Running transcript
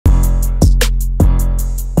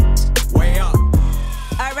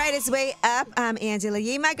It's Way Up. I'm Angela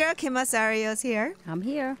Yee. My girl, Kim Barrios here. I'm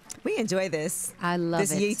here. We enjoy this. I love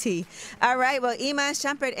this it. Yee. All right. Well, Iman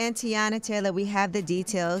Shumpert and Teyana Taylor, we have the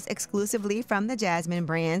details exclusively from the Jasmine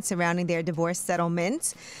brand surrounding their divorce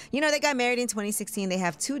settlement. You know, they got married in 2016. They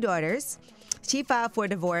have 2 daughters. She filed for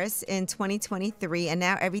divorce in 2023, and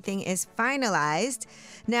now everything is finalized.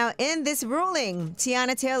 Now, in this ruling,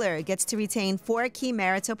 Teyana Taylor gets to retain 4 key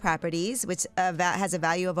marital properties, which has a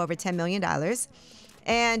value of over $10 million.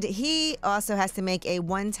 And he also has to make a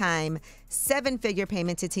one-time 7-figure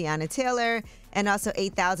payment to Teyana Taylor and also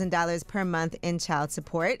 $8,000 per month in child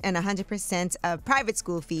support and 100% of private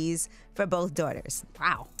school fees for both daughters.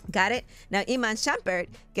 Wow. Got it? Now, Iman Shumpert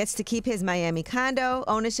gets to keep his Miami condo,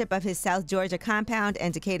 ownership of his South Georgia compound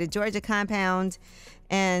and Decatur, Georgia compound,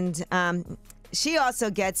 and she also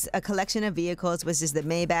gets a collection of vehicles, which is the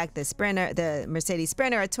Maybach, the Sprinter, the Mercedes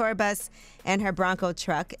Sprinter, a tour bus, and her Bronco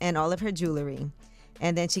truck, and all of her jewelry.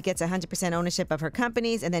 And then she gets 100% ownership of her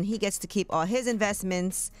companies, and then he gets to keep all his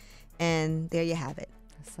investments, and there you have it.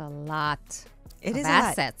 That's a lot of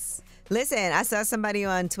assets. Listen, I saw somebody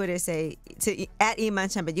on Twitter say, at Iman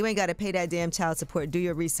Shumpert, you ain't got to pay that damn child support. Do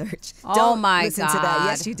your research. Oh, Don't my listen God. to that.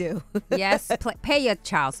 Yes, you do. Yes, pay your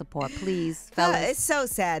child support, please, fellas. It's so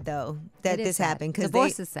sad, though, that this happened.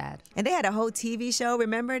 Divorce is sad. And they had a whole TV show.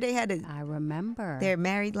 Remember? They had I remember. their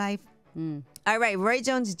married life. All right, Roy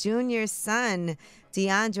Jones Jr.'s son,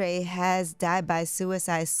 DeAndre, has died by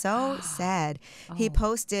suicide. So sad. He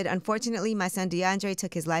posted, unfortunately, my son DeAndre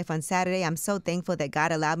took his life on Saturday. I'm so thankful that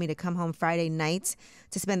God allowed me to come home Friday night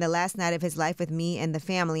to spend the last night of his life with me and the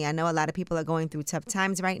family. I know a lot of people are going through tough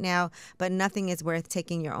times right now, but nothing is worth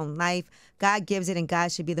taking your own life. God gives it, and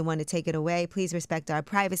God should be the one to take it away. Please respect our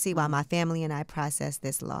privacy while my family and I process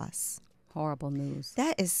this loss. Horrible news.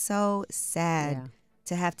 That is so sad. Yeah.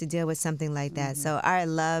 To have to deal with something like that. So our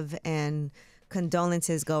love and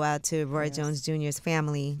condolences go out to Roy Jones Jr.'s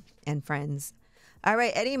family and friends. All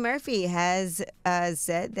right, Eddie Murphy has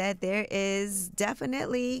said that there is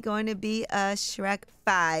definitely going to be a Shrek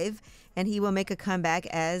 5, and he will make a comeback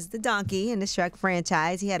as the donkey in the Shrek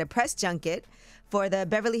franchise. He had a press junket for the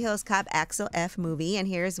Beverly Hills Cop Axel F movie, and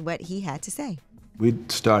here's what he had to say. We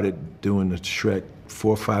started doing the Shrek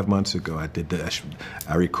 4 or 5 months ago.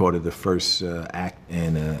 I recorded the first act,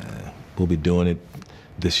 and we'll be doing it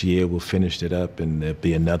this year. We'll finish it up, and there'll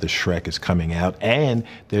be another Shrek is coming out. And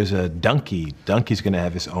there's a donkey. Donkey's going to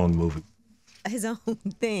have his own movie. His own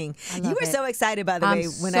thing. I love You were it. so excited, by the way,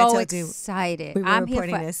 when I'm I so told you excited. we were I'm reporting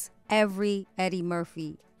here for this. every Eddie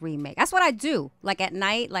Murphy remake. That's what I do. Like at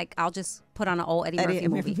night, like I'll just put on an old Eddie Murphy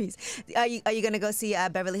movie. Movies. Are you going to go see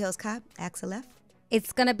Beverly Hills Cop, Axel F?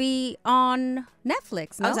 It's gonna be on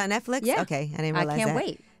Netflix. No? Oh, it's on Netflix? Yeah. Okay, I didn't realize that. I can't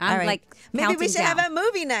wait. All I'm right. like Maybe we counting should down. have a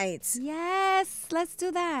movie night. Yes, let's do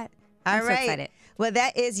that. All I'm right. so excited. Well,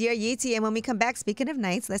 that is your Yeetie. And when we come back, speaking of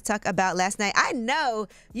nights, let's talk about last night. I know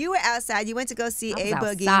you were outside. You went to go see I was A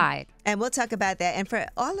Boogie. outside. And we'll talk about that. And for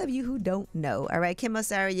all of you who don't know, all right, Kim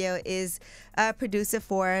Barrios is a producer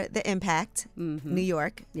for The Impact, New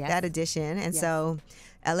York, Yes. that edition. And so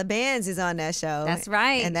Ella Bands is on that show. That's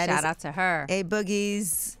right. And that Shout is out to her. A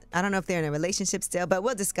Boogie's, I don't know if they're in a relationship still, but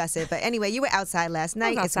we'll discuss it. But anyway, you were outside last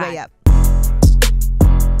night. It's outside. Way Up.